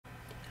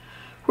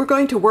we're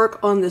going to work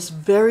on this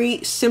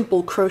very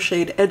simple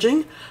crocheted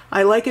edging.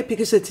 I like it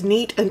because it's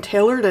neat and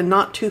tailored and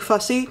not too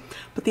fussy.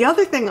 But the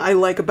other thing I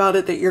like about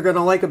it that you're going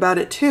to like about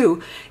it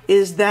too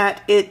is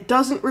that it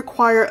doesn't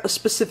require a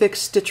specific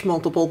stitch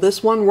multiple.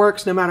 This one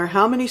works no matter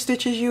how many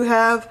stitches you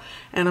have,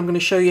 and I'm going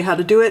to show you how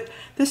to do it.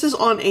 This is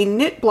on a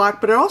knit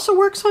block, but it also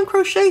works on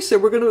crochet, so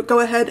we're going to go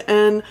ahead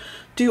and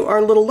do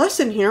our little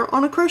lesson here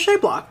on a crochet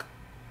block.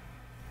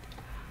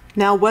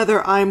 Now,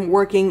 whether I'm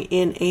working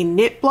in a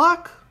knit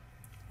block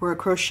or a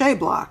crochet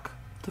block,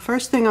 the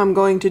first thing I'm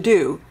going to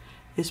do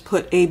is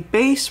put a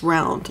base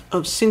round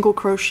of single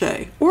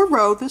crochet or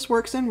row. This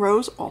works in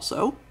rows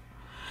also.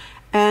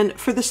 And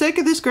for the sake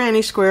of this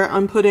granny square,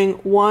 I'm putting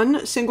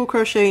 1 single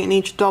crochet in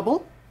each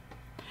double,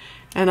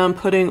 and I'm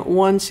putting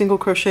 1 single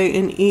crochet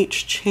in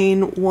each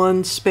chain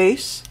 1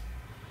 space,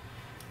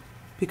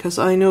 because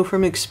I know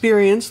from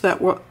experience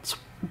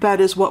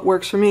that is what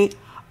works for me.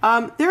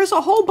 There's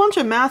a whole bunch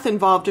of math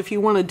involved if you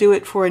want to do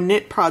it for a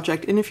knit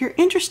project, and if you're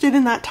interested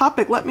in that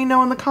topic, let me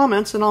know in the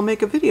comments and I'll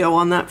make a video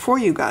on that for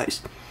you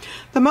guys.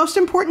 The most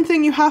important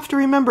thing you have to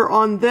remember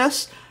on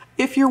this,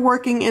 if you're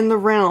working in the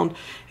round,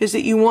 is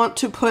that you want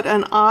to put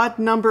an odd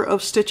number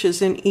of stitches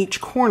in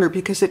each corner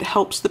because it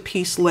helps the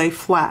piece lay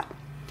flat.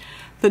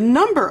 The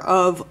number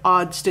of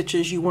odd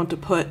stitches you want to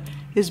put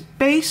is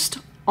based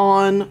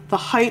on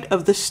the height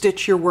of the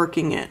stitch you're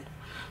working in.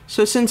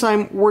 So since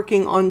I'm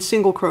working on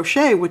single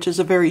crochet, which is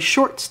a very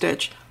short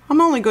stitch,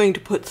 I'm only going to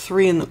put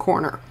 3 in the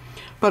corner.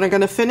 But I'm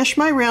going to finish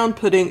my round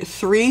putting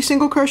 3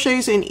 single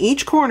crochets in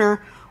each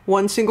corner,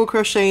 1 single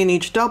crochet in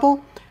each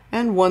double,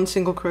 and 1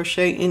 single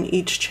crochet in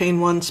each chain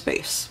 1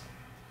 space.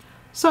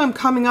 So I'm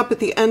coming up at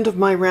the end of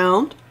my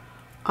round.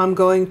 I'm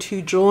going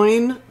to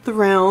join the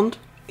round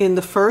in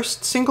the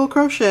first single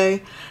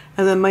crochet,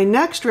 and then my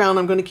next round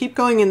I'm going to keep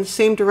going in the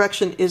same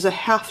direction is a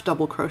half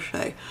double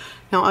crochet.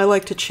 Now I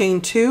like to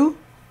chain 2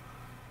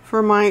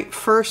 for my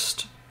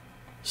first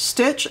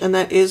stitch, and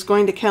that is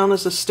going to count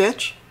as a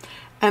stitch.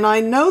 And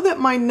I know that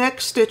my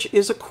next stitch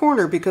is a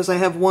corner because I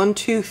have 1,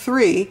 2,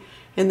 3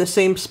 in the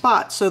same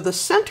spot. So the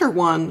center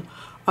one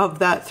of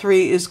that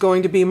 3 is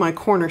going to be my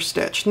corner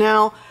stitch.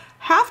 Now,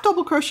 half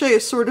double crochet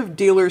is sort of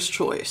dealer's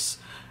choice.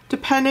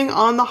 Depending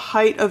on the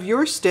height of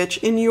your stitch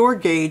in your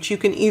gauge, you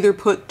can either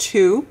put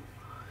you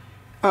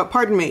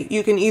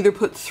can either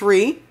put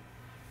 3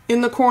 in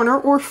the corner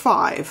or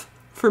 5.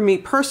 For me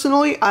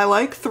personally, I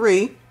like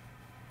 3.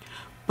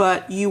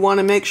 But you want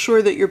to make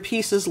sure that your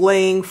piece is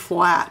laying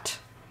flat.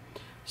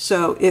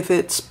 So if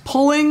it's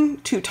pulling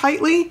too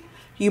tightly,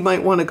 you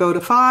might want to go to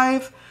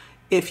 5.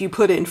 If you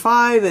put in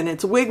 5 and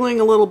it's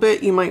wiggling a little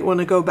bit, you might want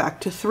to go back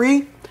to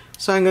 3.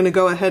 So I'm going to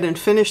go ahead and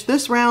finish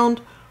this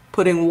round,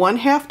 putting 1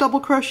 half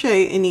double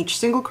crochet in each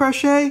single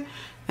crochet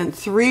and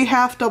 3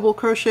 half double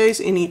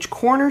crochets in each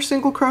corner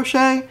single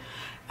crochet.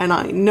 And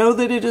I know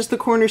that it is the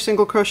corner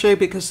single crochet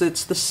because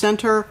it's the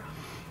center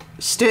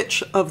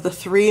stitch of the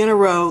 3 in a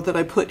row that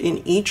I put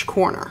in each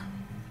corner.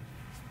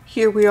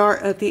 Here we are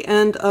at the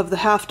end of the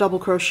half double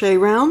crochet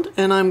round,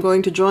 and I'm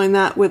going to join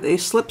that with a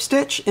slip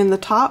stitch in the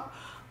top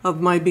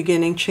of my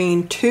beginning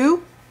chain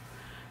 2.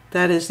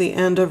 That is the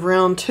end of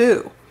round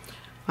 2.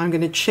 I'm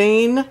going to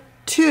chain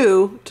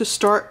 2 to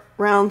start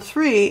round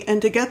 3,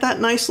 and to get that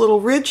nice little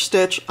ridge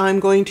stitch,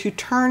 I'm going to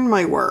turn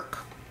my work.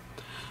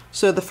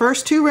 So the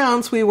first 2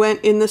 rounds we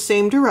went in the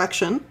same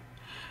direction,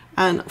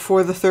 and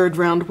for the 3rd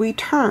round we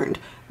turned.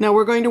 Now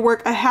we're going to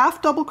work a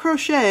half double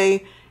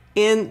crochet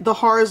in the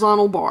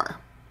horizontal bar,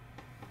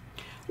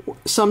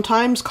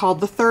 sometimes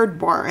called the 3rd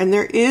bar, and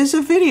there is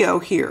a video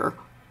here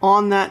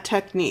on that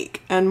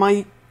technique, and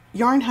my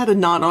yarn had a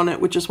knot on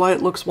it, which is why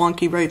it looks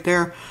wonky right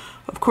there,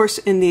 of course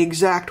in the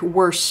exact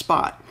worst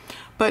spot.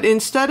 But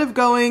instead of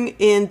going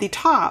in the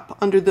top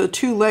under the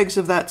 2 legs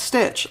of that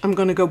stitch, I'm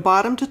going to go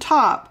bottom to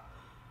top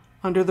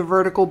under the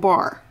vertical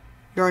bar.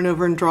 Yarn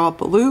over and draw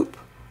up a loop,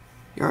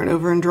 yarn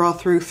over and draw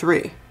through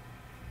 3.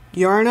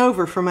 Yarn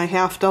over for my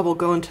half double,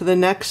 go into the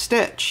next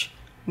stitch.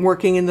 I'm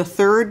working in the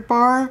 3rd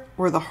bar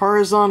or the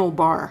horizontal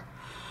bar.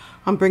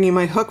 I'm bringing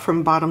my hook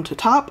from bottom to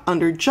top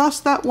under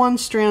just that 1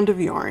 strand of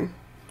yarn.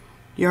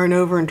 Yarn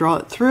over and draw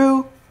it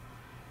through,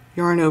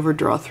 yarn over,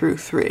 draw through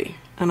 3.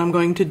 And I'm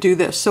going to do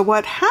this. So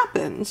what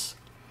happens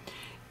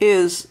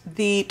is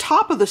the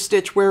top of the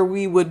stitch where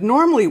we would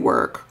normally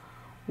work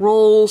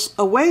rolls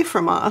away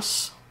from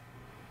us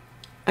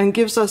and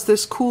gives us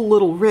this cool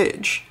little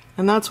ridge.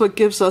 And that's what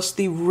gives us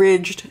the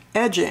ridged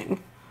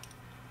edging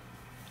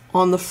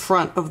on the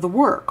front of the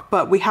work.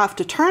 But we have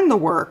to turn the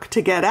work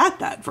to get at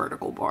that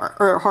vertical bar,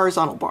 or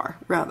horizontal bar,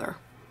 rather.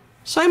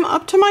 So I'm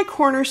up to my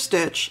corner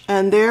stitch,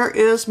 and there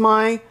is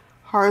my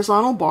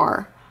horizontal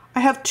bar.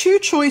 I have 2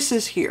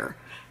 choices here.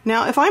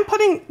 Now, if I'm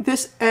putting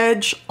this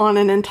edge on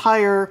an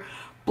entire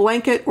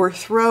blanket or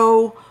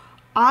throw,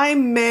 I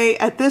may,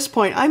 at this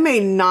point, I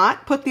may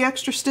not put the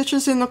extra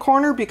stitches in the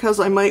corner because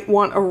I might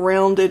want a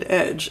rounded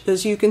edge.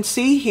 As you can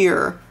see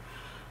here,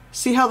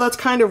 see how that's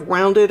kind of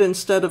rounded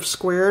instead of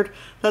squared?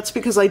 That's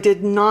because I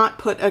did not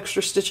put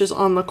extra stitches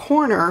on the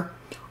corner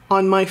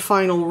on my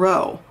final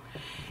row.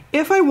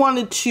 If I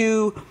wanted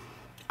to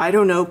I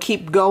don't know,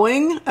 keep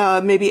going,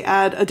 maybe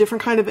add a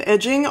different kind of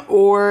edging,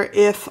 or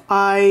if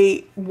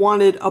I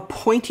wanted a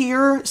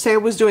pointier, say I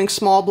was doing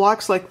small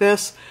blocks like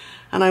this,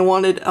 and I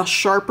wanted a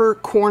sharper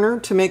corner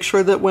to make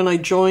sure that when I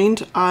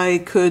joined,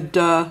 I could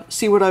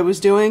see what I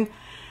was doing,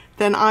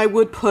 then I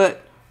would put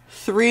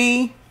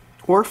 3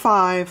 or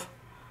 5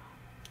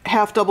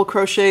 half double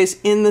crochets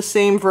in the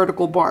same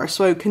vertical bar.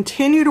 So I would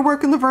continue to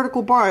work in the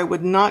vertical bar. I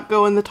would not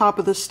go in the top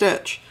of the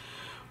stitch,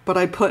 but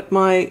I put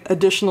my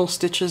additional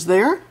stitches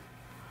there,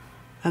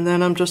 and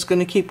then I'm just going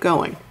to keep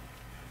going.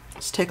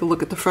 Let's take a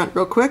look at the front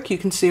real quick. You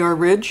can see our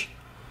ridge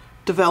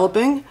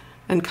developing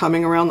and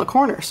coming around the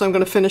corner. So I'm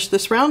going to finish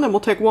this round and we'll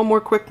take one more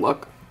quick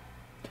look.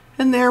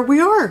 And there we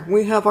are.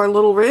 We have our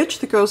little ridge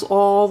that goes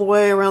all the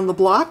way around the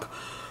block,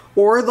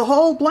 or the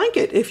whole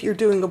blanket if you're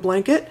doing a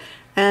blanket.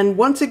 And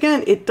once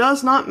again, it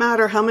does not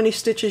matter how many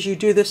stitches you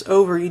do this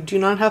over. You do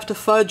not have to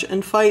fudge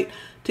and fight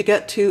to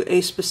get to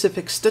a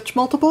specific stitch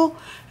multiple,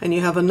 and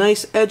you have a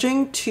nice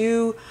edging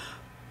to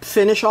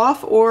finish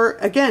off. Or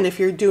again, if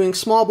you're doing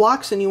small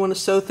blocks and you want to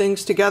sew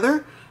things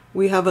together,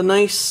 we have a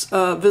nice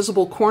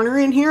visible corner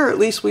in here, or at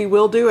least we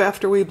will do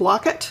after we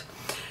block it.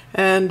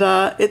 And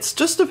it's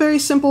just a very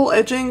simple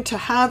edging to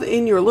have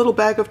in your little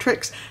bag of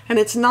tricks, and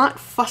it's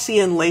not fussy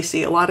and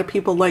lacy. A lot of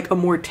people like a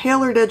more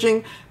tailored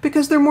edging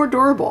because they're more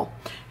durable.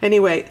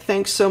 Anyway,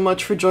 thanks so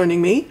much for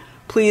joining me.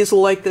 Please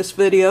like this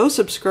video,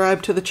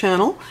 subscribe to the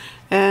channel,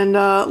 and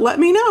let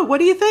me know, what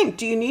do you think?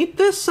 Do you need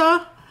this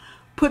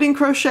putting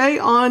crochet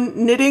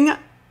on knitting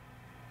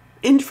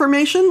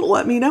information?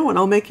 Let me know and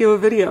I'll make you a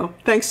video.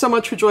 Thanks so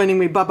much for joining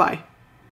me. Bye-bye.